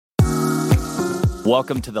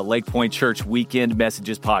Welcome to the Lake Point Church Weekend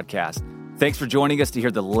Messages Podcast. Thanks for joining us to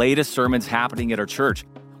hear the latest sermons happening at our church.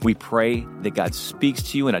 We pray that God speaks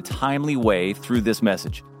to you in a timely way through this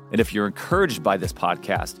message. And if you're encouraged by this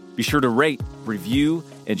podcast, be sure to rate, review,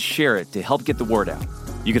 and share it to help get the word out.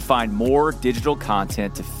 You can find more digital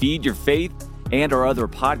content to feed your faith and our other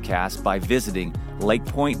podcasts by visiting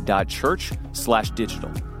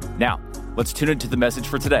lakepoint.church/digital. Now, let's tune into the message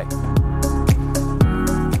for today.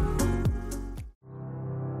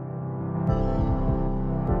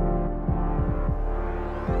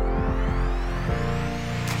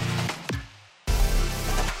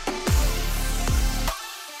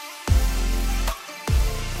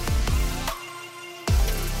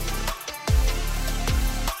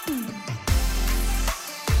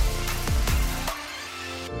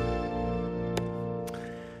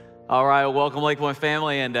 All right, welcome Lake Point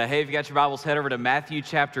family, and hey, if you got your Bibles, head over to Matthew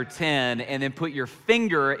chapter 10, and then put your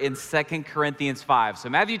finger in 2 Corinthians 5. So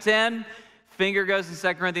Matthew 10, finger goes in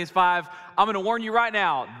 2 Corinthians 5. I'm going to warn you right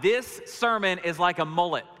now, this sermon is like a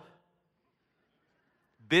mullet.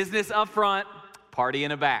 Business up front, party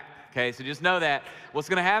in the back. Okay, so just know that. What's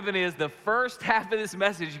going to happen is the first half of this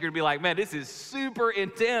message, you're going to be like, man, this is super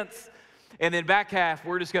intense. And then back half,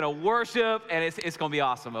 we're just going to worship, and it's going to be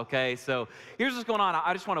awesome, okay? So here's what's going on.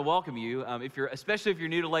 I just want to welcome you. Especially if you're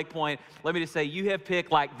new to Lake Point, let me just say you have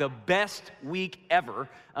picked like the best week ever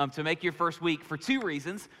to make your first week for two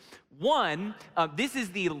reasons. One, this is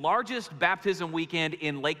the largest baptism weekend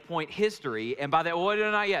in Lake Point history, and by the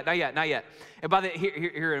not yet. And by the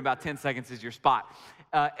here in about 10 seconds is your spot.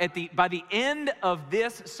 By the end of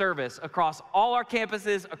this service, across all our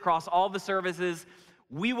campuses, across all the services,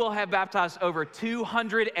 we will have baptized over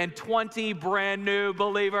 220 brand new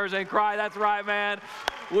believers in Christ. That's right, man.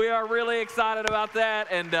 We are really excited about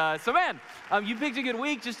that. And you picked a good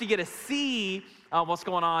week just to get to see what's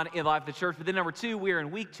going on in the life of the church. But then number two, we're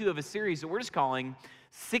in week 2 of a series that we're just calling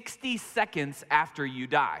 60 Seconds After You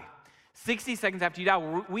Die. 60 seconds after you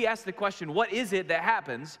die. We ask the question, what is it that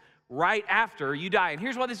happens right after you die? And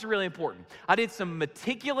here's why this is really important. I did some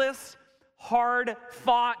meticulous,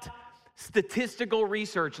 hard-fought, statistical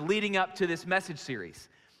research leading up to this message series.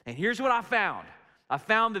 And here's what I found. I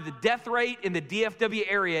found that the death rate in the DFW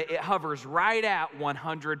area, it hovers right at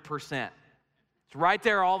 100%. It's right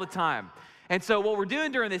there all the time. And so what we're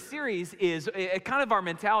doing during this series is, kind of our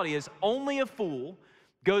mentality is only a fool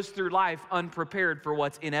goes through life unprepared for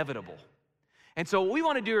what's inevitable. And so what we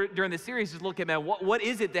want to do during this series is look at, man, what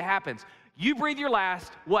is it that happens? You breathe your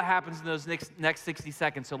last, what happens in those next 60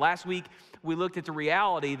 seconds? So last week, we looked at the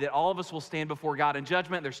reality that all of us will stand before God in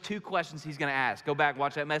judgment. There's 2 questions he's going to ask. Go back,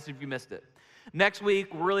 watch that message if you missed it. Next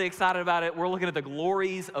week, we're really excited about it. We're looking at the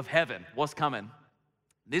glories of heaven, what's coming.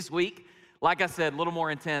 This week, like I said, a little more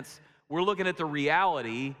intense, we're looking at the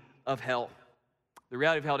reality of hell. The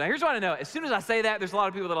reality of hell. Now, here's what I know. As soon as I say that, there's a lot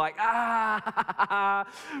of people that are like,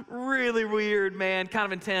 really weird, man, kind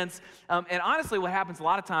of intense. And honestly, what happens a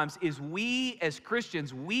lot of times is we, as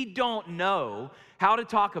Christians, we don't know how to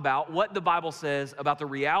talk about what the Bible says about the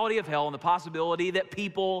reality of hell and the possibility that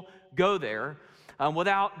people go there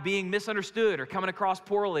without being misunderstood or coming across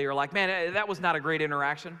poorly or like, man, that was not a great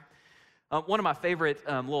interaction. One of my favorite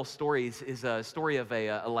little stories is a story of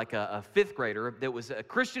a fifth grader that was a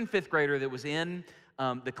Christian fifth grader that was in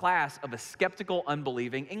the class of a skeptical,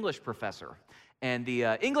 unbelieving English professor. And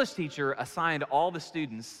the English teacher assigned all the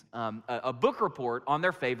students a book report on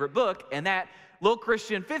their favorite book, and that little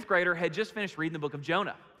Christian fifth grader had just finished reading the book of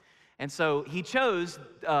Jonah. And so he chose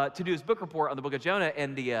to do his book report on the book of Jonah,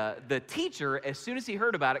 and the teacher, as soon as he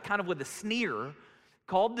heard about it, kind of with a sneer,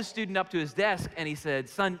 called the student up to his desk, and he said,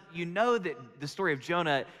 son, you know that the story of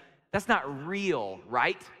Jonah, that's not real,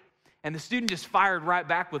 right? And the student just fired right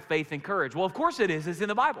back with faith and courage. Well, of course it is. It's in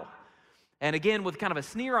the Bible. And again, with kind of a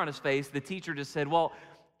sneer on his face, the teacher just said, well,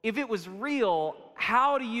 if it was real,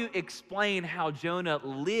 how do you explain how Jonah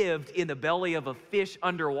lived in the belly of a fish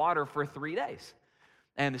underwater for 3 days?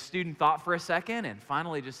 And the student thought for a second and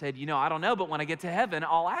finally just said, I don't know, but when I get to heaven,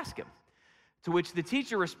 I'll ask him. To which the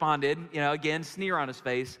teacher responded, again, sneer on his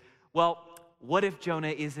face, well, what if Jonah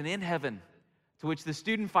isn't in heaven? To which the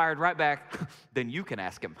student fired right back, then you can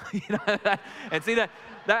ask him. And see,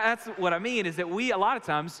 that's what I mean, is that a lot of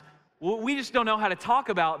times, we just don't know how to talk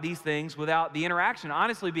about these things without the interaction,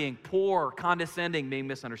 honestly being poor, condescending, being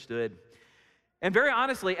misunderstood. And very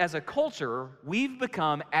honestly, as a culture, we've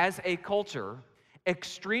become, as a culture,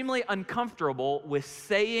 extremely uncomfortable with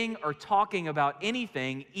saying or talking about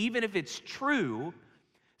anything, even if it's true,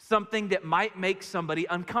 something that might make somebody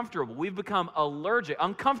uncomfortable. We've become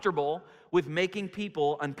uncomfortable with making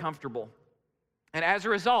people uncomfortable. And as a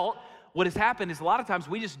result, what has happened is a lot of times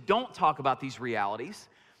we just don't talk about these realities.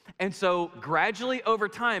 And so gradually over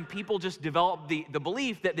time, people just develop the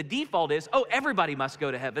belief that the default is, oh, everybody must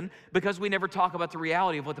go to heaven, because we never talk about the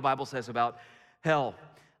reality of what the Bible says about hell.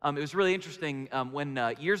 It was really interesting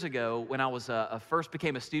when years ago, when I was first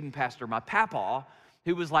became a student pastor, my papa,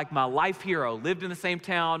 who was like my life hero, lived in the same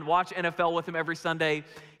town, watched NFL with him every Sunday,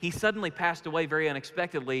 he suddenly passed away very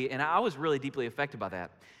unexpectedly, and I was really deeply affected by that.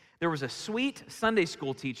 There was a sweet Sunday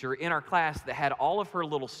school teacher in our class that had all of her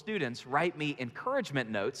little students write me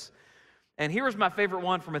encouragement notes. And here was my favorite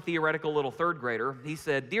one from a theoretical little third grader. He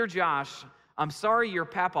said, "Dear Josh, I'm sorry your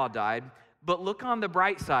papa died, but look on the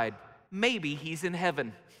bright side. Maybe he's in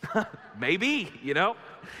heaven." Maybe, you know?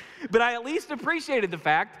 But I at least appreciated the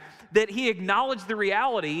fact that he acknowledged the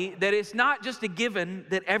reality that it's not just a given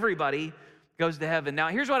that everybody goes to heaven. Now,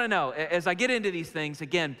 here's what I know. As I get into these things,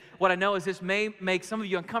 again, what I know is this may make some of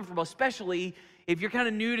you uncomfortable, especially if you're kind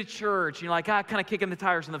of new to church and you're like, kind of kicking the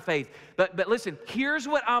tires in the faith. But listen, here's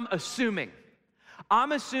what I'm assuming.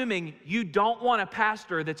 I'm assuming you don't want a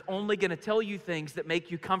pastor that's only going to tell you things that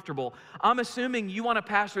make you comfortable. I'm assuming you want a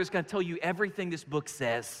pastor that's going to tell you everything this book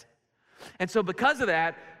says. And so because of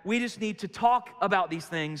that, we just need to talk about these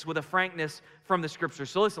things with a frankness from the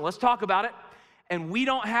Scriptures. So listen, let's talk about it. And we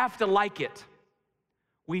don't have to like it.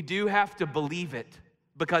 We do have to believe it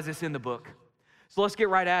because it's in the book. So let's get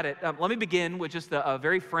right at it. Let me begin with just a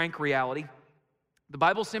very frank reality. The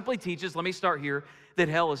Bible simply teaches, let me start here, that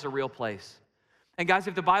hell is a real place. And guys,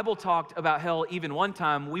 if the Bible talked about hell even one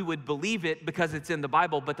time, we would believe it because it's in the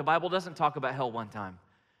Bible, but the Bible doesn't talk about hell one time.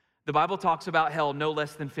 The Bible talks about hell no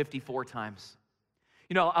less than 54 times.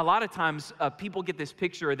 You know, a lot of times people get this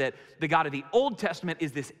picture that the God of the Old Testament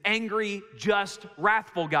is this angry, just,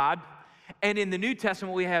 wrathful God. And in the New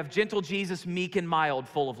Testament, we have gentle Jesus, meek and mild,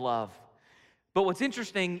 full of love. But what's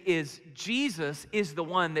interesting is Jesus is the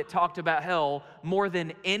one that talked about hell more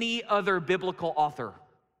than any other biblical author.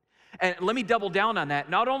 And let me double down on that.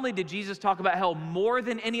 Not only did Jesus talk about hell more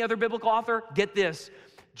than any other biblical author, get this,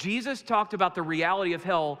 Jesus talked about the reality of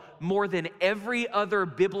hell more than every other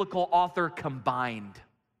biblical author combined.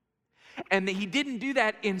 And he didn't do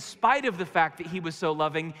that in spite of the fact that he was so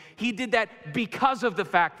loving. He did that because of the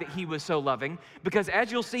fact that he was so loving. Because as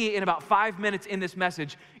you'll see in about 5 minutes in this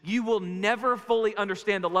message, you will never fully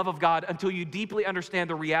understand the love of God until you deeply understand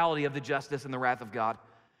the reality of the justice and the wrath of God.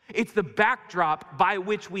 It's the backdrop by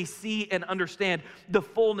which we see and understand the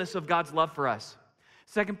fullness of God's love for us.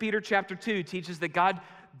 2 Peter chapter 2 teaches that God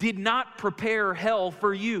did not prepare hell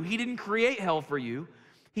for you. He didn't create hell for you.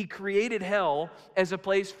 He created hell as a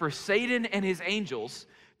place for Satan and his angels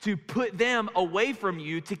to put them away from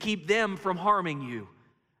you, to keep them from harming you.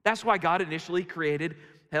 That's why God initially created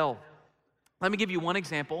hell. Let me give you one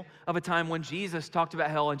example of a time when Jesus talked about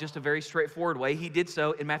hell in just a very straightforward way. He did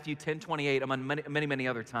so in Matthew 10:28, among many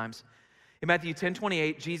other times. In Matthew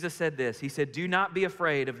 10:28, Jesus said this. He said, "Do not be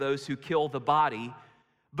afraid of those who kill the body,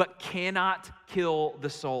 but cannot kill the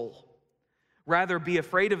soul. Rather, be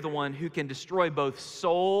afraid of the one who can destroy both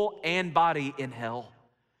soul and body in hell."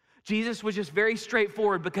 Jesus was just very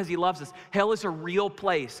straightforward because he loves us. Hell is a real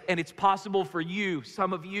place, and it's possible for you,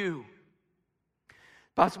 some of you,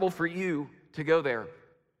 possible for you to go there.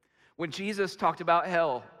 When Jesus talked about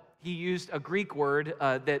hell, he used a Greek word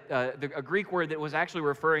that was actually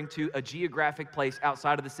referring to a geographic place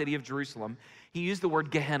outside of the city of Jerusalem. He used the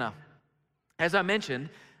word Gehenna. As I mentioned,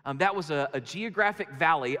 that was a geographic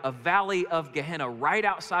valley, a valley of Gehenna, right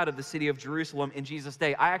outside of the city of Jerusalem in Jesus'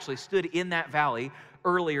 day. I actually stood in that valley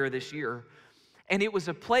earlier this year. And it was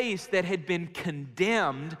a place that had been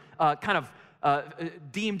condemned,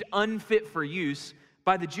 deemed unfit for use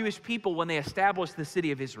by the Jewish people when they established the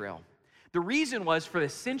city of Israel. The reason was, for the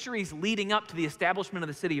centuries leading up to the establishment of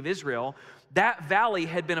the city of Israel, that valley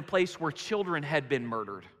had been a place where children had been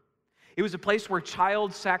murdered. It was a place where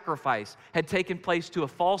child sacrifice had taken place to a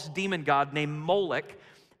false demon god named Molech,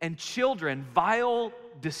 and children, vile,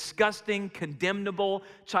 disgusting, condemnable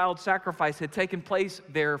child sacrifice had taken place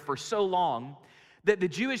there for so long that the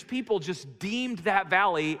Jewish people just deemed that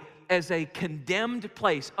valley as a condemned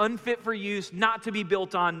place, unfit for use, not to be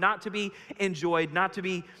built on, not to be enjoyed, not to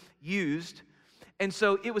be used. And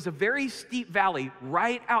so it was a very steep valley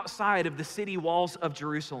right outside of the city walls of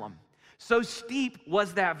Jerusalem. So steep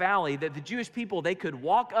was that valley that the Jewish people, they could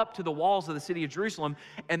walk up to the walls of the city of Jerusalem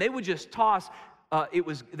and they would just toss,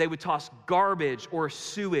 they would toss garbage or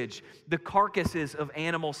sewage, the carcasses of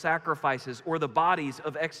animal sacrifices or the bodies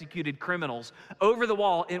of executed criminals over the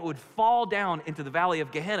wall, and it would fall down into the valley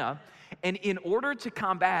of Gehenna. And in order to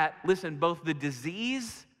combat, listen, both the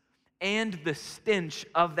disease and the stench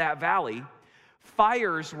of that valley,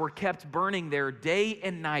 Fires were kept burning there day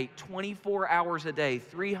and night, 24 hours a day,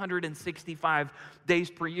 365 days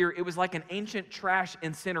per year. It was like an ancient trash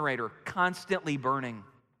incinerator, constantly burning.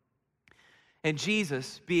 And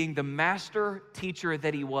Jesus, being the master teacher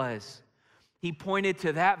that he was, he pointed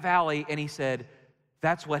to that valley and he said,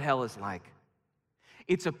 that's what hell is like.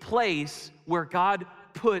 It's a place where God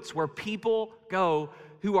puts, where people go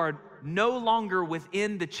who are no longer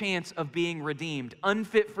within the chance of being redeemed,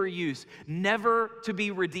 unfit for use, never to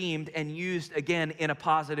be redeemed and used again in a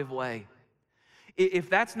positive way. If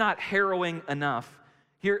that's not harrowing enough,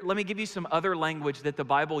 here, let me give you some other language that the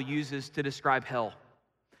Bible uses to describe hell.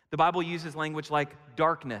 The Bible uses language like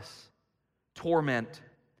darkness, torment,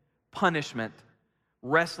 punishment,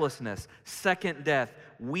 restlessness, second death,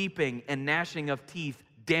 weeping and gnashing of teeth,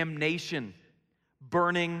 damnation,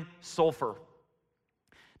 burning sulfur.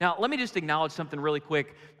 Now, let me just acknowledge something really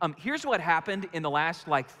quick. Here's what happened in the last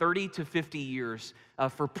 30 to 50 years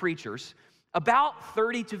for preachers. About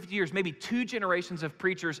 30 to 50 years, maybe 2 generations of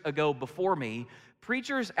preachers ago before me,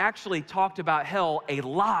 preachers actually talked about hell a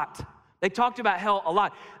lot. They talked about hell a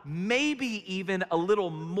lot, maybe even a little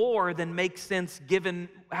more than makes sense given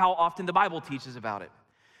how often the Bible teaches about it.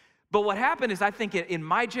 But what happened is I think in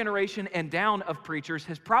my generation and down of preachers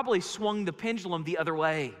has probably swung the pendulum the other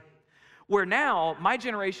way. Where now, my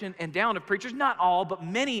generation and down of preachers, not all, but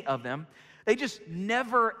many of them, they just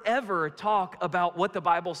never, ever talk about what the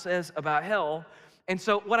Bible says about hell. And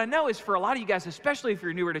so what I know is for a lot of you guys, especially if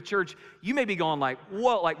you're newer to church, you may be going like,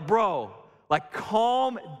 whoa, bro,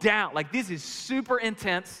 calm down. This is super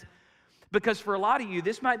intense. Because for a lot of you,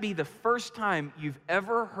 this might be the first time you've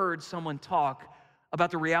ever heard someone talk about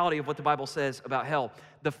the reality of what the Bible says about hell.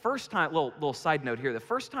 The first time, little side note here, the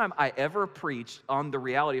first time I ever preached on the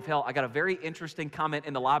reality of hell, I got a very interesting comment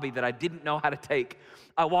in the lobby that I didn't know how to take.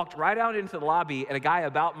 I walked right out into the lobby, and a guy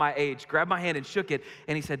about my age grabbed my hand and shook it,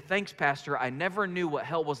 and he said, "Thanks, Pastor. I never knew what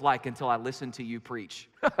hell was like until I listened to you preach."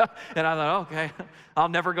 And I thought, okay, I'll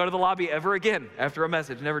never go to the lobby ever again after a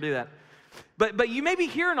message. Never do that. But you may be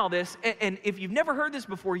hearing all this, and if you've never heard this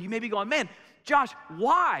before, you may be going, man, Josh,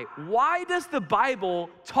 why? Why does the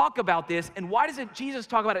Bible talk about this, and why doesn't Jesus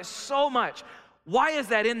talk about it so much? Why is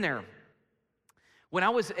that in there? When I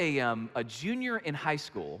was a junior in high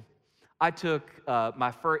school, I took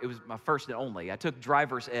it was my first and only. I took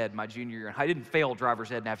driver's ed my junior year. I didn't fail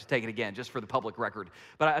driver's ed and have to take it again, just for the public record.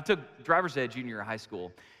 But I took driver's ed junior year in high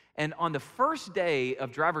school. And on the first day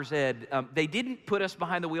of driver's ed, they didn't put us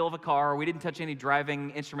behind the wheel of a car. We didn't touch any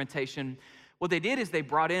driving instrumentation. What they did is they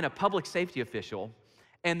brought in a public safety official,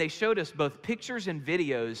 and they showed us both pictures and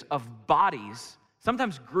videos of bodies,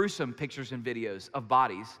 sometimes gruesome pictures and videos of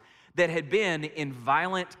bodies that had been in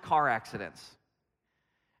violent car accidents.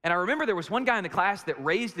 And I remember there was one guy in the class that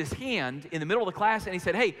raised his hand in the middle of the class, and he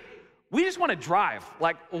said, "Hey, we just want to drive.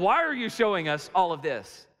 Why are you showing us all of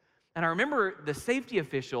this?" And I remember the safety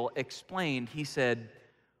official explained, he said,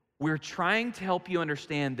 "We're trying to help you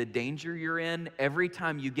understand the danger you're in every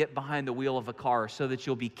time you get behind the wheel of a car so that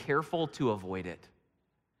you'll be careful to avoid it."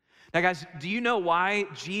 Now, guys, do you know why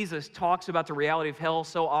Jesus talks about the reality of hell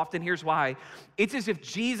so often? Here's why. It's as if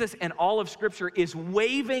Jesus and all of Scripture is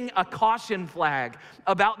waving a caution flag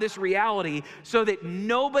about this reality so that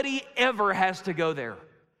nobody ever has to go there.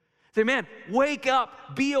 Say, man, wake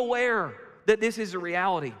up, be aware that this is a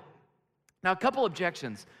reality. Now, a couple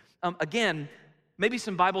objections. Again, maybe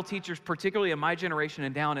some Bible teachers, particularly in my generation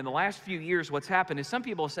and down, in the last few years, what's happened is some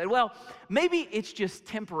people have said, well, maybe it's just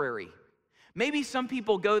temporary. Maybe some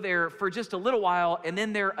people go there for just a little while and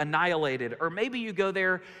then they're annihilated. Or maybe you go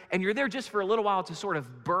there and you're there just for a little while to sort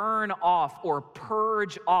of burn off or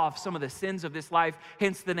purge off some of the sins of this life,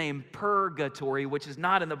 hence the name purgatory, which is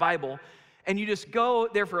not in the Bible. And you just go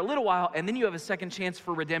there for a little while and then you have a second chance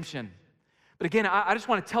for redemption. But again, I just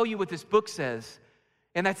want to tell you what this book says,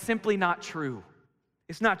 and that's simply not true.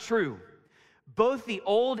 It's not true. Both the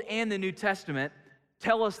Old and the New Testament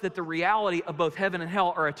tell us that the reality of both heaven and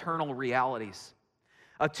hell are eternal realities.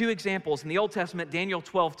 2 examples. In the Old Testament, Daniel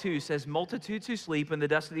 12:2 says, "Multitudes who sleep and the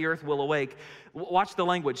dust of the earth will awake." Watch the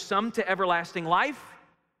language. "Some to everlasting life,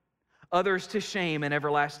 others to shame and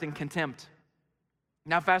everlasting contempt."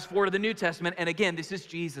 Now fast forward to the New Testament, and again, this is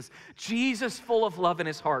Jesus. Jesus full of love in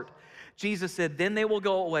his heart. Jesus said, "Then they will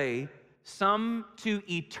go away, some to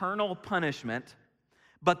eternal punishment,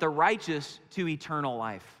 but the righteous to eternal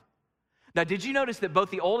life." Now, did you notice that both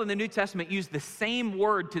the Old and the New Testament use the same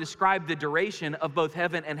word to describe the duration of both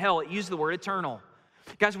heaven and hell? It used the word eternal.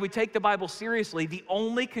 Guys, if we take the Bible seriously, the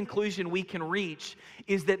only conclusion we can reach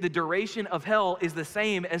is that the duration of hell is the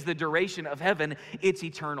same as the duration of heaven. It's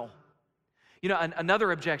eternal. You know,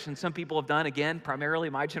 another objection some people have done, again,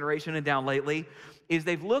 primarily my generation and down lately, is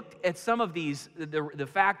they've looked at some of these, the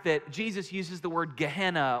fact that Jesus uses the word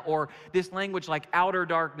Gehenna or this language like outer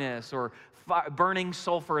darkness or burning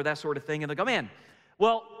sulfur, that sort of thing, and they go, man,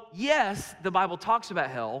 well, yes, the Bible talks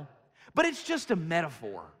about hell, but it's just a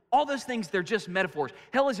metaphor. All those things, they're just metaphors.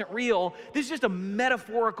 Hell isn't real. This is just a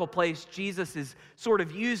metaphorical place Jesus is sort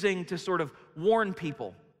of using to sort of warn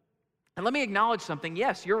people. And let me acknowledge something.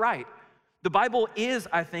 Yes, you're right. The Bible is,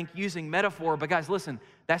 I think, using metaphor, but guys, listen,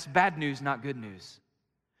 that's bad news, not good news.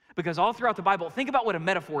 Because all throughout the Bible, think about what a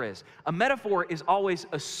metaphor is. A metaphor is always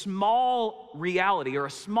a small reality or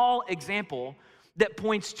a small example that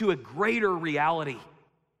points to a greater reality.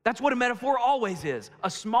 That's what a metaphor always is, a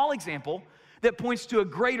small example that points to a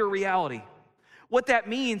greater reality. What that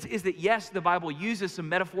means is that, yes, the Bible uses some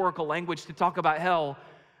metaphorical language to talk about hell,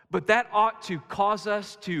 but that ought to cause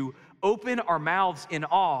us to open our mouths in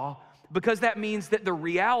awe, because that means that the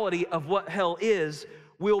reality of what hell is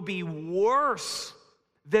will be worse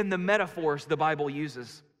than the metaphors the Bible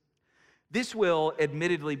uses. This will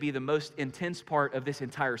admittedly be the most intense part of this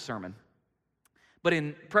entire sermon. But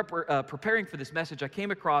in preparing for this message, I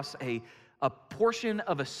came across a portion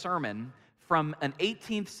of a sermon from an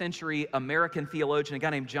 18th century American theologian, a guy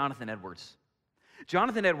named Jonathan Edwards.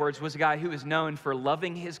 Jonathan Edwards was a guy who was known for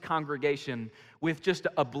loving his congregation with just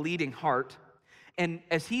a bleeding heart. And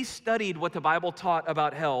as he studied what the Bible taught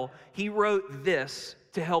about hell, he wrote this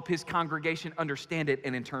to help his congregation understand it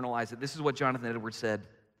and internalize it. This is what Jonathan Edwards said.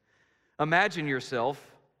 Imagine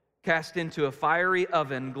yourself cast into a fiery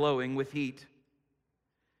oven glowing with heat.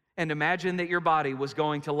 And imagine that your body was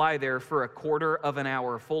going to lie there for a quarter of an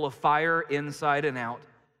hour, full of fire inside and out,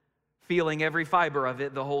 feeling every fiber of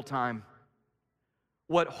it the whole time.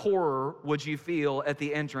 What horror would you feel at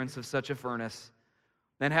the entrance of such a furnace?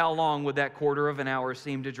 And how long would that quarter of an hour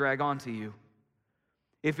seem to drag on to you?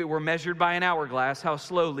 If it were measured by an hourglass, how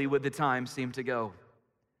slowly would the time seem to go?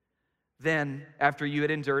 Then, after you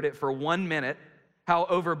had endured it for 1 minute, how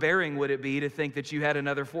overbearing would it be to think that you had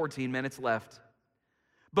another 14 minutes left?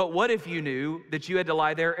 But what if you knew that you had to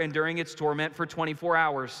lie there enduring its torment for 24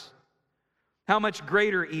 hours? How much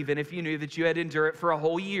greater even if you knew that you had to endure it for a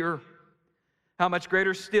whole year? How much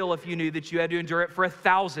greater still if you knew that you had to endure it for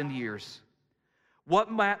 1,000 years?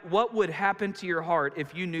 What would happen to your heart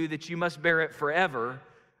if you knew that you must bear it forever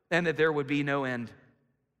and that there would be no end?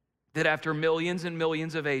 That after millions and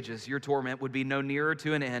millions of ages, your torment would be no nearer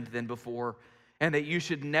to an end than before, and that you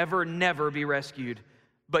should never, never be rescued,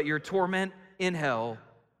 but your torment in hell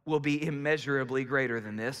will be immeasurably greater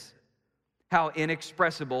than this. How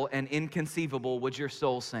inexpressible and inconceivable would your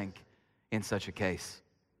soul sink in such a case?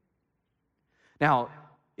 Now,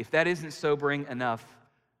 if that isn't sobering enough,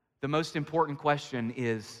 the most important question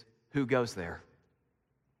is, who goes there?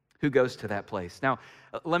 Who goes to that place? Now,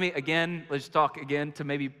 let's talk again to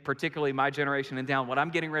maybe particularly my generation and down. What I'm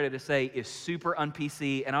getting ready to say is super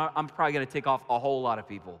un-PC, and I'm probably going to tick off a whole lot of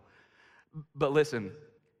people. But listen,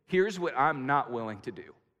 here's what I'm not willing to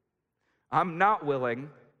do. I'm not willing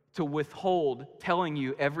to withhold telling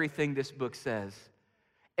you everything this book says.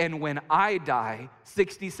 And when I die,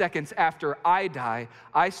 60 seconds after I die,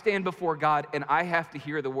 I stand before God and I have to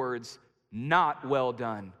hear the words, "Not well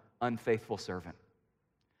done, unfaithful servant."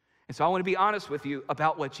 And so I want to be honest with you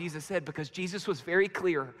about what Jesus said, because Jesus was very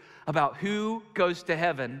clear about who goes to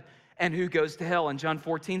heaven and who goes to hell. In John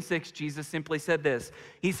 14:6, Jesus simply said this.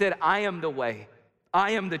 He said, "I am the way,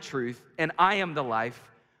 I am the truth, and I am the life,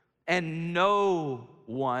 and no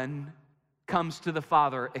one comes to the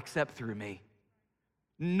Father except through me."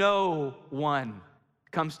 No one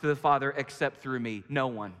comes to the Father except through me. No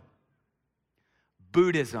one.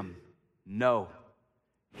 Buddhism, no.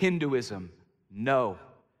 Hinduism, no.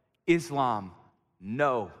 Islam,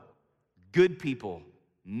 no. Good people,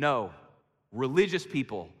 no. Religious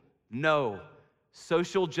people, no.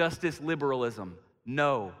 Social justice liberalism,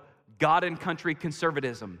 no. God and country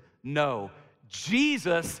conservatism, no.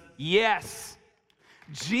 Jesus, yes.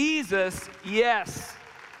 Jesus, yes.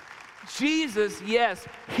 Jesus, yes.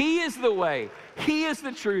 He is the way, He is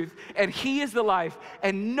the truth, and He is the life.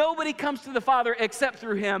 And nobody comes to the Father except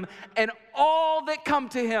through Him. And all that come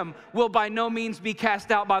to Him will by no means be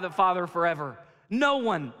cast out by the Father forever. No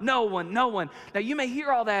one, no one, no one. Now you may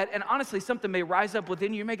hear all that, and honestly something may rise up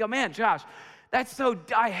within you. You may go, "Man, Josh,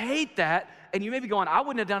 I hate that." And you may be going, "I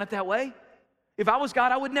wouldn't have done it that way. If I was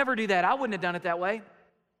God, I would never do that. I wouldn't have done it that way."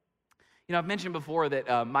 You know, I've mentioned before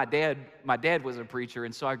that my dad was a preacher,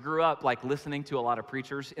 and so I grew up like listening to a lot of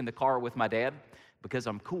preachers in the car with my dad because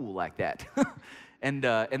I'm cool like that. and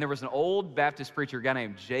there was an old Baptist preacher, a guy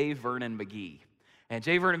named J. Vernon McGee. And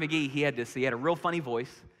J. Vernon McGee, he had a real funny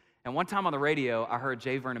voice, And one time on the radio, I heard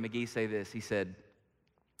J. Vernon McGee say this. He said,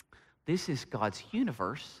 "This is God's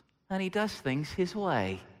universe, and he does things his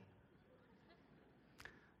way.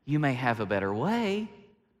 You may have a better way,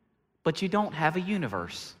 but you don't have a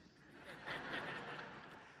universe."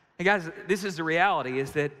 And guys, this is the reality,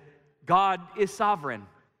 is that God is sovereign,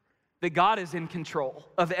 that God is in control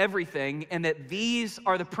of everything, and that these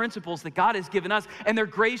are the principles that God has given us, and they're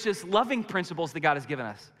gracious, loving principles that God has given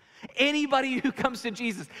us. Anybody who comes to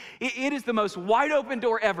Jesus, it is the most wide open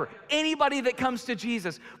door ever. Anybody that comes to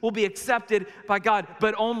Jesus will be accepted by God,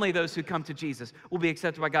 but only those who come to Jesus will be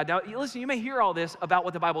accepted by God. Now, listen, you may hear all this about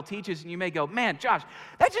what the Bible teaches, and you may go, "Man, Josh,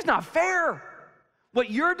 that's just not fair.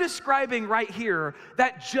 What you're describing right here,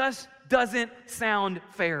 that just doesn't sound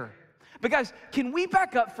fair." But guys, can we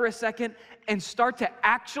back up for a second and start to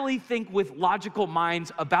actually think with logical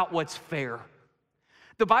minds about what's fair?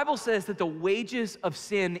 The Bible says that the wages of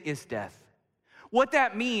sin is death. What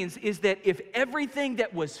that means is that if everything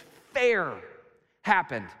that was fair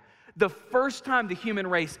happened, the first time the human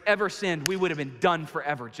race ever sinned, we would have been done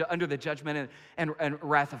forever under the judgment and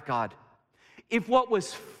wrath of God. If what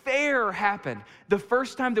was fair happened, the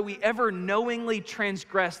first time that we ever knowingly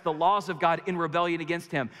transgressed the laws of God in rebellion against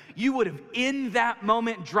him, you would have in that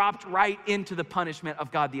moment dropped right into the punishment of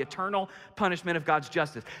God, the eternal punishment of God's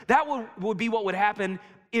justice. That would be what would happen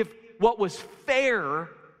if what was fair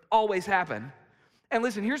always happened. And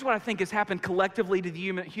listen, here's what I think has happened collectively to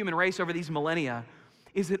the human race over these millennia,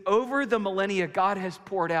 is that over the millennia, God has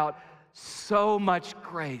poured out so much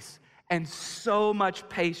grace and so much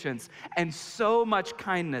patience and so much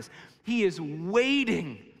kindness. He is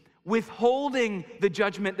waiting, withholding the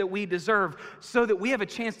judgment that we deserve so that we have a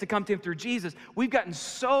chance to come to him through Jesus. We've gotten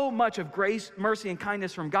so much of grace, mercy, and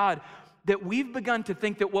kindness from God that we've begun to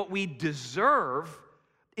think that what we deserve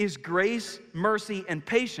is grace, mercy, and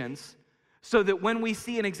patience, so that when we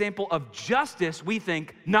see an example of justice, we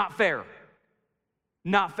think, not fair.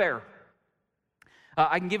 Not fair.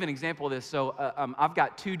 I can give an example of this. So I've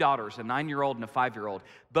got two daughters, a 9-year-old and a 5-year-old.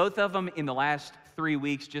 Both of them in the last 3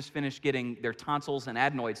 weeks just finished getting their tonsils and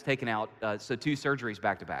adenoids taken out, so 2 surgeries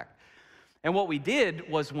back to back. And what we did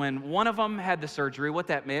was when one of them had the surgery, what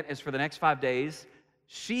that meant is for the next 5 days,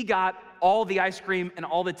 she got all the ice cream and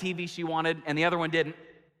all the TV she wanted, and the other one didn't.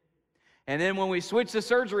 And then when we switched the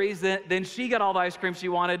surgeries, then she got all the ice cream she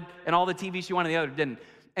wanted and all the TV she wanted, and the other didn't.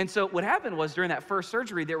 And so what happened was during that first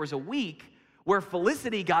surgery, there was a week where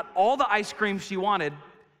Felicity got all the ice cream she wanted,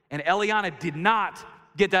 and Eliana did not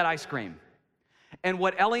get that ice cream. And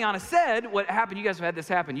what Eliana said, what happened, you guys have had this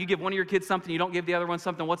happen. You give one of your kids something, you don't give the other one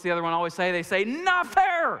something. What's the other one always say? They say, "Not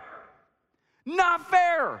fair. Not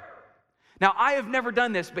fair." Now, I have never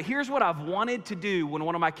done this, but here's what I've wanted to do when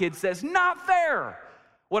one of my kids says, "Not fair."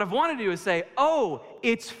 What I've wanted to do is say, "Oh,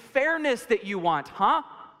 it's fairness that you want, huh?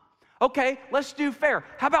 Okay, let's do fair.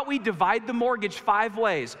 How about we divide the mortgage 5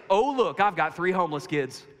 ways? Oh, look, I've got 3 homeless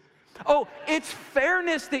kids. Oh, it's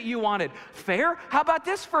fairness that you wanted. Fair? How about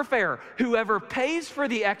this for fair? Whoever pays for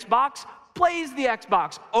the Xbox, plays the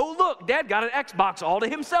Xbox. Oh, look, Dad got an Xbox all to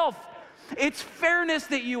himself. It's fairness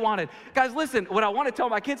that you wanted." Guys, listen, what I want to tell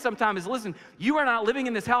my kids sometimes is, listen, you are not living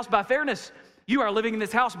in this house by fairness. You are living in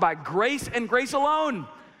this house by grace and grace alone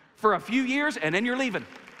for a few years, and then you're leaving.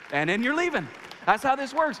 And then you're leaving. That's how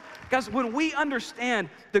this works. Guys, when we understand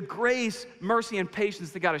the grace, mercy, and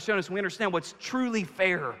patience that God has shown us, we understand what's truly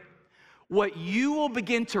fair. What you will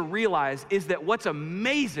begin to realize is that what is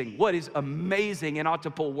amazing and ought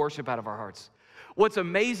to pull worship out of our hearts. What's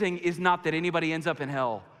amazing is not that anybody ends up in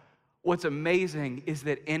hell. What's amazing is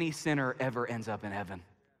that any sinner ever ends up in heaven.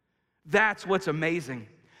 That's what's amazing.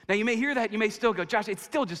 Now, you may hear that, you may still go, "Josh, it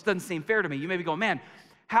still just doesn't seem fair to me." You may be going, "Man,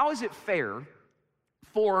 how is it fair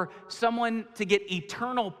for someone to get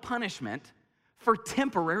eternal punishment for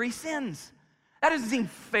temporary sins? That doesn't seem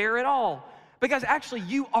fair at all." Because actually,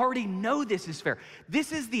 you already know this is fair.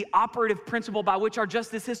 This is the operative principle by which our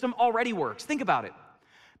justice system already works. Think about it.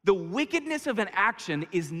 The wickedness of an action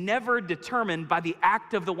is never determined by the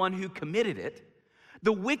act of the one who committed it.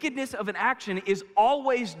 The wickedness of an action is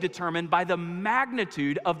always determined by the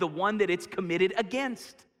magnitude of the one that it's committed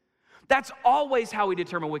against. That's always how we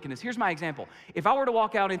determine wickedness. Here's my example. If I were to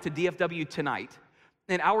walk out into DFW tonight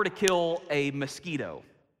and I were to kill a mosquito,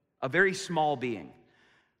 a very small being,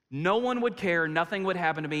 no one would care, nothing would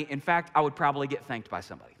happen to me. In fact, I would probably get thanked by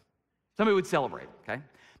somebody. Somebody would celebrate, okay?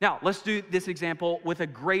 Now, let's do this example with a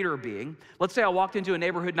greater being. Let's say I walked into a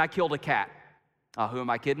neighborhood and I killed a cat. Who am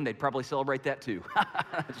I kidding? They'd probably celebrate that too.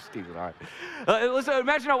 Just teasing, all right. Let's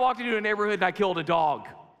imagine I walked into a neighborhood and I killed a dog,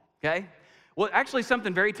 okay? Well, actually,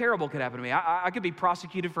 something very terrible could happen to me. I could be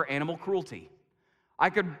prosecuted for animal cruelty. I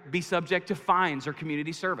could be subject to fines or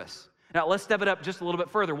community service. Now, let's step it up just a little bit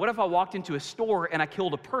further. What if I walked into a store and I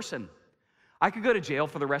killed a person? I could go to jail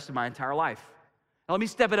for the rest of my entire life. Now, let me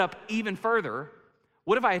step it up even further.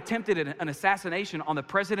 What if I attempted an assassination on the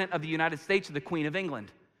President of the United States or the Queen of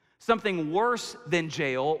England? Something worse than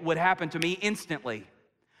jail would happen to me instantly.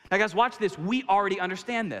 Now, guys, watch this. We already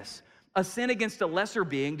understand this. A sin against a lesser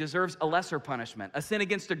being deserves a lesser punishment. A sin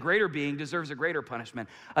against a greater being deserves a greater punishment.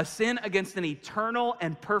 A sin against an eternal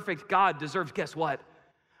and perfect God deserves, guess what?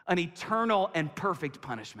 An eternal and perfect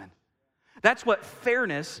punishment. That's what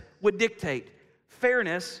fairness would dictate.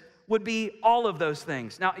 Fairness would be all of those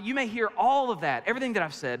things. Now, you may hear all of that, everything that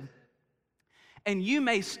I've said, and you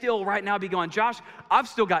may still right now be going, Josh, I've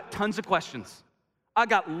still got tons of questions. I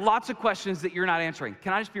got lots of questions that you're not answering.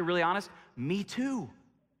 Can I just be really honest? Me too.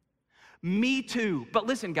 Me too. But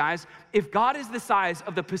listen, guys, if God is the size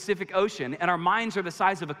of the Pacific Ocean and our minds are the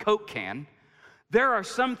size of a Coke can, there are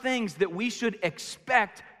some things that we should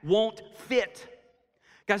expect won't fit.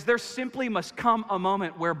 Guys, there simply must come a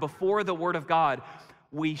moment where before the Word of God,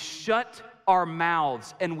 we shut our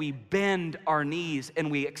mouths and we bend our knees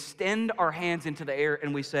and we extend our hands into the air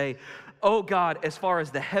and we say, oh God, as far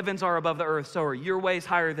as the heavens are above the earth, so are your ways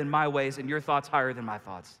higher than my ways and your thoughts higher than my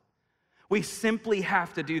thoughts. We simply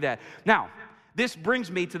have to do that. Now, this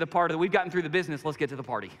brings me to the part of we've gotten through the business, let's get to the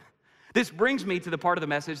party. This brings me to the part of the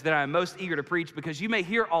message that I'm most eager to preach, because you may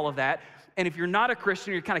hear all of that, and if you're not a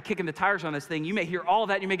Christian, you're kind of kicking the tires on this thing, you may hear all of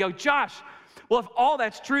that, and you may go, Josh, well, if all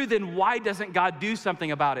that's true, then why doesn't God do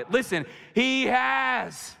something about it? Listen, He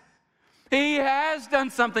has. He has done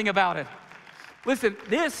something about it. Listen,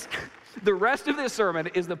 the rest of this sermon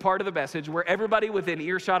is the part of the message where everybody within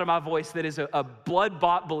earshot of my voice that is a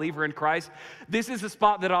blood-bought believer in Christ, this is the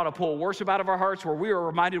spot that ought to pull worship out of our hearts, where we are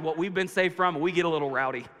reminded what we've been saved from, and we get a little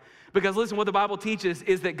rowdy. Because listen, what the Bible teaches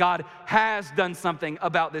is that God has done something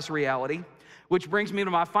about this reality, which brings me to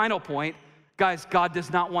my final point. Guys, God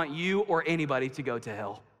does not want you or anybody to go to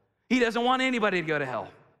hell. He doesn't want anybody to go to hell.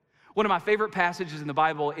 One of my favorite passages in the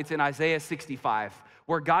Bible, it's in Isaiah 65,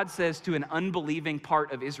 where God says to an unbelieving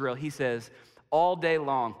part of Israel, He says, all day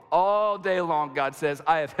long, God says,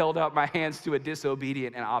 I have held out my hands to a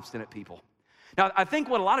disobedient and obstinate people. Now, I think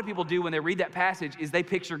what a lot of people do when they read that passage is they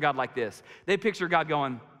picture God like this. They picture God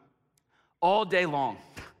going, all day long,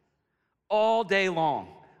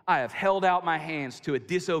 I have held out my hands to a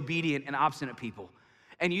disobedient and obstinate people.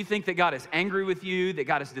 And you think that God is angry with you, that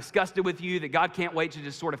God is disgusted with you, that God can't wait to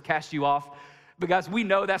just sort of cast you off. But guys, we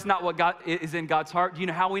know that's not what God is in God's heart. Do you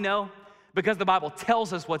know how we know? Because the Bible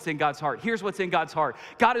tells us what's in God's heart. Here's what's in God's heart.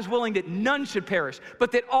 God is willing that none should perish,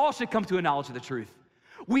 but that all should come to a knowledge of the truth.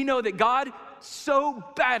 We know that God so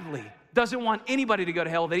badly doesn't want anybody to go to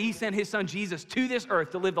hell that He sent His Son Jesus to this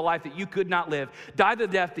earth to live the life that you could not live, die the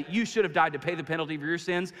death that you should have died to pay the penalty for your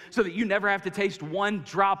sins, so that you never have to taste 1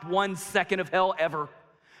 second of hell ever.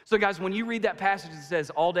 So guys, when you read that passage that says,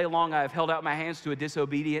 all day long I have held out my hands to a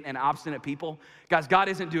disobedient and obstinate people, guys, God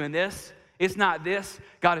isn't doing this. It's not this.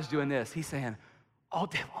 God is doing this. He's saying, all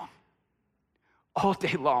day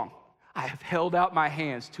long, I have held out my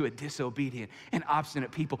hands to a disobedient and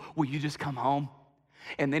obstinate people. Will you just come home?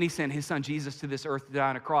 And then He sent His Son Jesus to this earth to die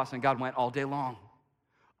on a cross, and God went, all day long,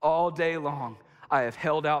 I have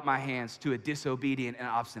held out my hands to a disobedient and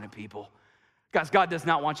obstinate people. Guys, God does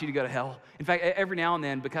not want you to go to hell. In fact, every now and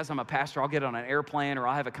then, because I'm a pastor, I'll get on an airplane or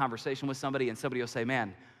I'll have a conversation with somebody, and somebody will say,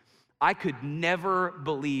 man, I could never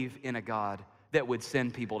believe in a God that would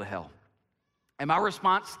send people to hell. And my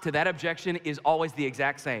response to that objection is always the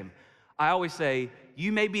exact same. I always say,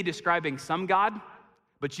 you may be describing some God,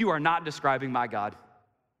 but you are not describing my God.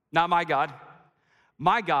 Not my God.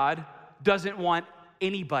 My God doesn't want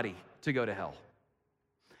anybody to go to hell.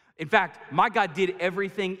 In fact, my God did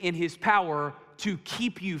everything in His power to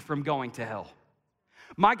keep you from going to hell.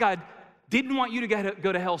 My God didn't want you to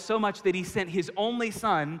go to hell so much that He sent His only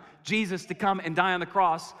Son, Jesus, to come and die on the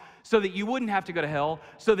cross so that you wouldn't have to go to hell,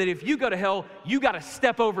 so that if you go to hell, you got to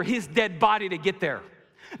step over His dead body to get there.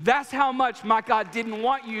 That's how much my God didn't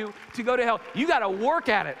want you to go to hell. You got to work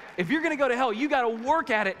at it. If you're going to go to hell, you got to work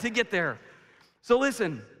at it to get there. So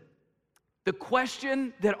listen, the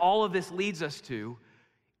question that all of this leads us to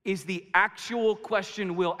is the actual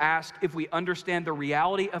question we'll ask if we understand the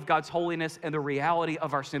reality of God's holiness and the reality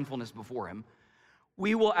of our sinfulness before Him.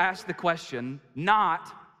 We will ask the question, not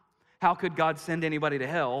how could God send anybody to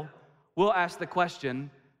hell? We'll ask the question,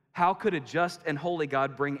 how could a just and holy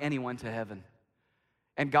God bring anyone to heaven?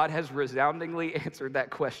 And God has resoundingly answered that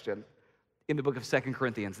question in the book of 2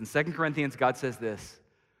 Corinthians. In 2 Corinthians, God says this.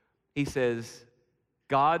 He says,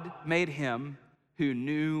 God made Him who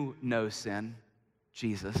knew no sin,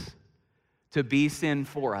 Jesus, to be sin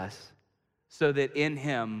for us, so that in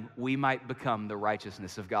him we might become the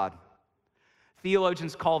righteousness of God.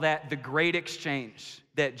 Theologians call that the great exchange,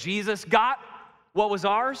 that Jesus got what was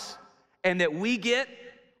ours and that we get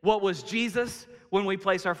what was Jesus when we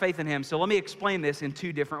place our faith in him. So let me explain this in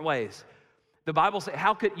two different ways. The Bible says,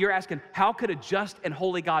 you're asking, how could a just and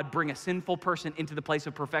holy God bring a sinful person into the place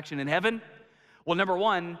of perfection in heaven? Well, number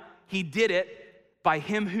one, he did it by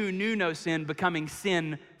him who knew no sin becoming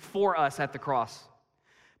sin for us at the cross.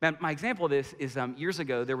 Man, my example of this is years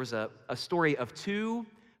ago, there was a story of two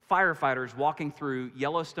firefighters walking through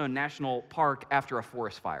Yellowstone National Park after a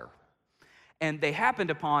forest fire. And they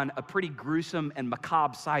happened upon a pretty gruesome and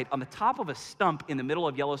macabre sight. On the top of a stump in the middle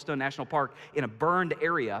of Yellowstone National Park in a burned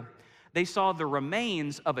area, they saw the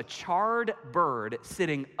remains of a charred bird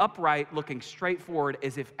sitting upright, looking straight forward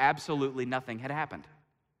as if absolutely nothing had happened.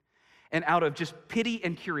 And out of just pity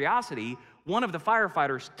and curiosity, one of the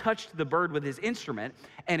firefighters touched the bird with his instrument,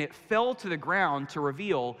 and it fell to the ground to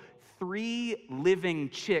reveal 3 living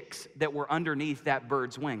chicks that were underneath that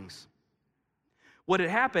bird's wings. What had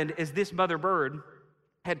happened is this mother bird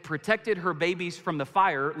had protected her babies from the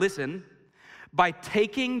fire, listen, by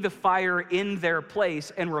taking the fire in their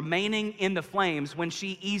place and remaining in the flames when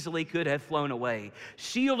she easily could have flown away,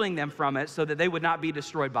 shielding them from it so that they would not be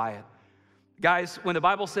destroyed by it. Guys, when the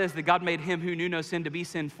Bible says that God made him who knew no sin to be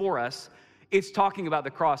sin for us, it's talking about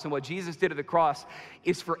the cross. And what Jesus did at the cross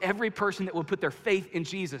is for every person that would put their faith in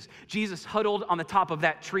Jesus. Jesus huddled on the top of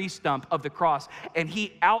that tree stump of the cross, and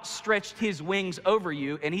he outstretched his wings over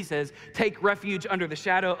you, and he says, take refuge under the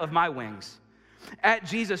shadow of my wings. At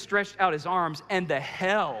Jesus stretched out his arms, and the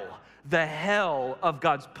hell of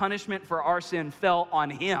God's punishment for our sin fell on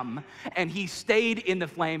him, and he stayed in the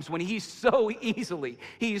flames when he so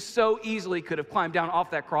easily could have climbed down off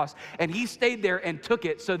that cross, and he stayed there and took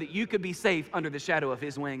it so that you could be safe under the shadow of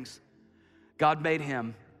his wings. God made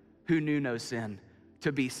him who knew no sin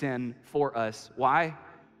to be sin for us. Why?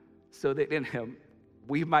 So that in him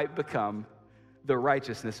we might become the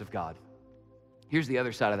righteousness of God. Here's the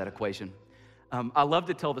other side of that equation. I love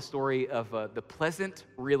to tell the story of the pleasant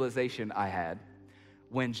realization I had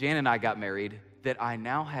when Jan and I got married that I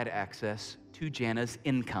now had access to Jana's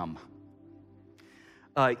income.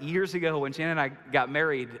 Years ago when Jan and I got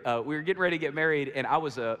married, we were getting ready to get married, and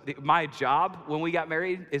my job when we got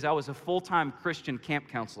married is I was a full-time Christian camp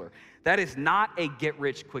counselor. That is not a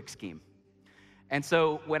get-rich-quick scheme. And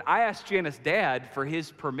so when I asked Jana's dad for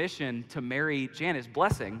his permission to marry Jana's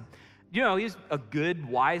blessing, you know, he's a good,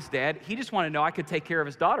 wise dad. He just wanted to know I could take care of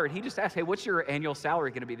his daughter. And he just asked, hey, what's your annual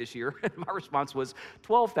salary going to be this year? And my response was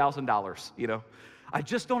 $12,000, you know. I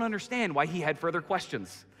just don't understand why he had further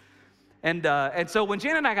questions. And so when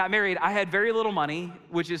Jana and I got married, I had very little money,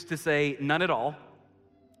 which is to say none at all.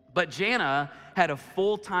 But Jana had a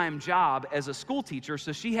full-time job as a school teacher,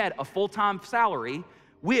 so she had a full-time salary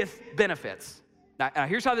with benefits. Now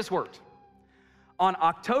here's how this worked. On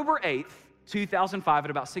October 8th, 2005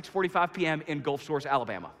 at about 6:45 p.m. in Gulf Shores,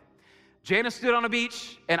 Alabama. Jana stood on a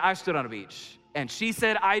beach, and I stood on a beach. And she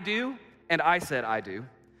said, I do, and I said, I do.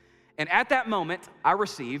 And at that moment, I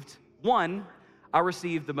received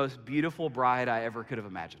the most beautiful bride I ever could have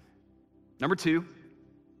imagined. Number 2,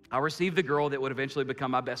 I received the girl that would eventually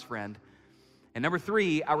become my best friend. And number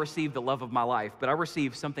 3, I received the love of my life, but I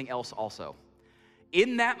received something else also.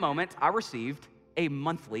 In that moment, I received a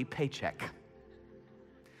monthly paycheck.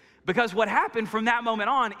 Because what happened from that moment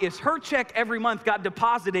on is her check every month got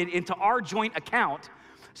deposited into our joint account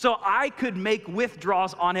so I could make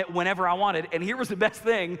withdrawals on it whenever I wanted. And here was the best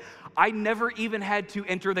thing. I never even had to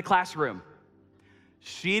enter the classroom.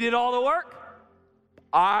 She did all the work.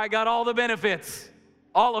 I got all the benefits,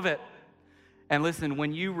 all of it. And listen,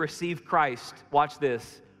 when you receive Christ, watch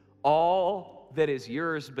this, all that is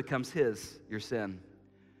yours becomes his, your sin.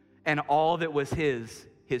 And all that was his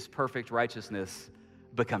perfect righteousness,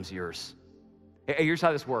 becomes yours. Hey, here's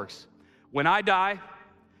how this works. When I die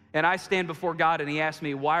and I stand before God and he asks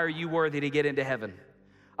me, why are you worthy to get into heaven?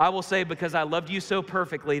 I will say, because I loved you so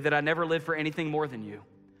perfectly that I never lived for anything more than you.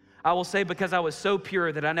 I will say, because I was so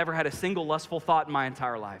pure that I never had a single lustful thought in my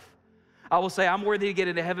entire life. I will say, I'm worthy to get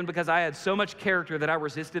into heaven because I had so much character that I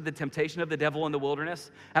resisted the temptation of the devil in the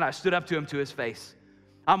wilderness and I stood up to him to his face.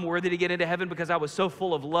 I'm worthy to get into heaven because I was so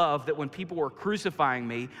full of love that when people were crucifying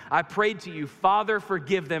me, I prayed to you, Father,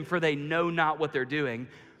 forgive them, for they know not what they're doing.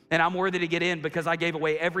 And I'm worthy to get in because I gave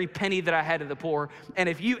away every penny that I had to the poor. And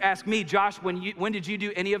if you ask me, Josh, when did you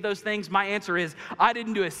do any of those things? My answer is, I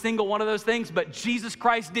didn't do a single one of those things, but Jesus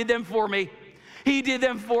Christ did them for me. He did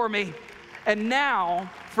them for me. And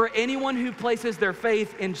now, for anyone who places their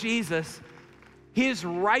faith in Jesus, His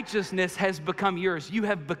righteousness has become yours. You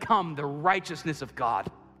have become the righteousness of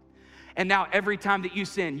God. And now every time that you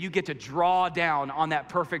sin, you get to draw down on that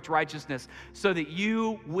perfect righteousness so that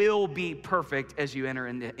you will be perfect as you enter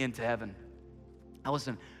into heaven. Now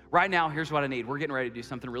listen, right now, here's what I need. We're getting ready to do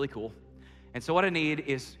something really cool. And so what I need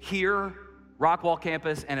is here, Rockwall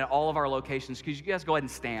campus, and at all of our locations, could you guys go ahead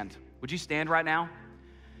and stand? Would you stand right now?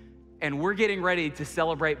 And we're getting ready to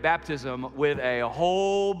celebrate baptism with a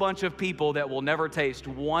whole bunch of people that will never taste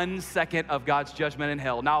 1 second of God's judgment in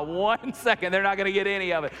hell. Not 1 second. They're not going to get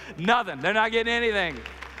any of it. Nothing. They're not getting anything.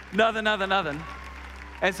 Nothing.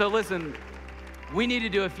 And so listen, we need to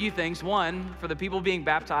do a few things. One, for the people being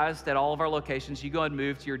baptized at all of our locations, you go and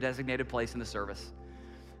move to your designated place in the service.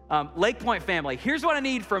 Lake Point family, here's what I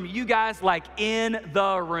need from you guys, like in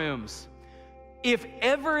the rooms. If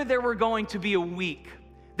ever there were going to be a week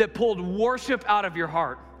that pulled worship out of your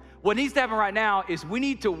heart, what needs to happen right now is we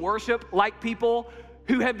need to worship like people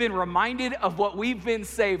who have been reminded of what we've been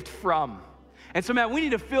saved from. And so, man, we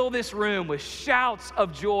need to fill this room with shouts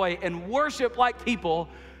of joy and worship like people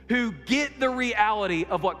who get the reality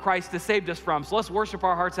of what Christ has saved us from. So let's worship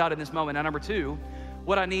our hearts out in this moment. Now, number two,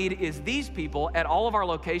 what I need is these people at all of our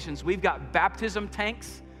locations. We've got baptism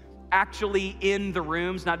tanks actually in the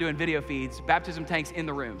rooms, not doing video feeds, baptism tanks in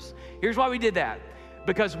the rooms. Here's why we did that.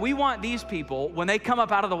 Because we want these people, when they come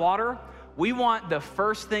up out of the water, we want the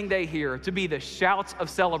first thing they hear to be the shouts of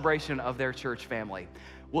celebration of their church family.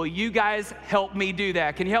 Will you guys help me do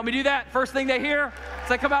that? Can you help me do that? First thing they hear, as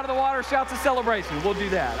they come out of the water, shouts of celebration. We'll do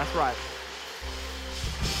that. That's right.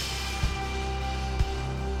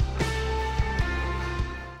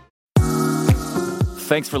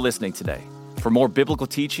 Thanks for listening today. For more biblical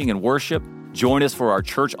teaching and worship, join us for our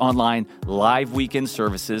Church Online live weekend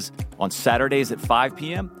services on Saturdays at 5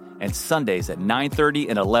 p.m. and Sundays at 9:30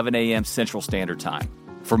 and 11 a.m. Central Standard Time.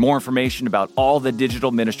 For more information about all the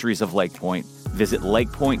digital ministries of Lake Point, visit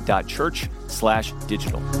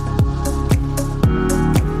lakepoint.church/digital.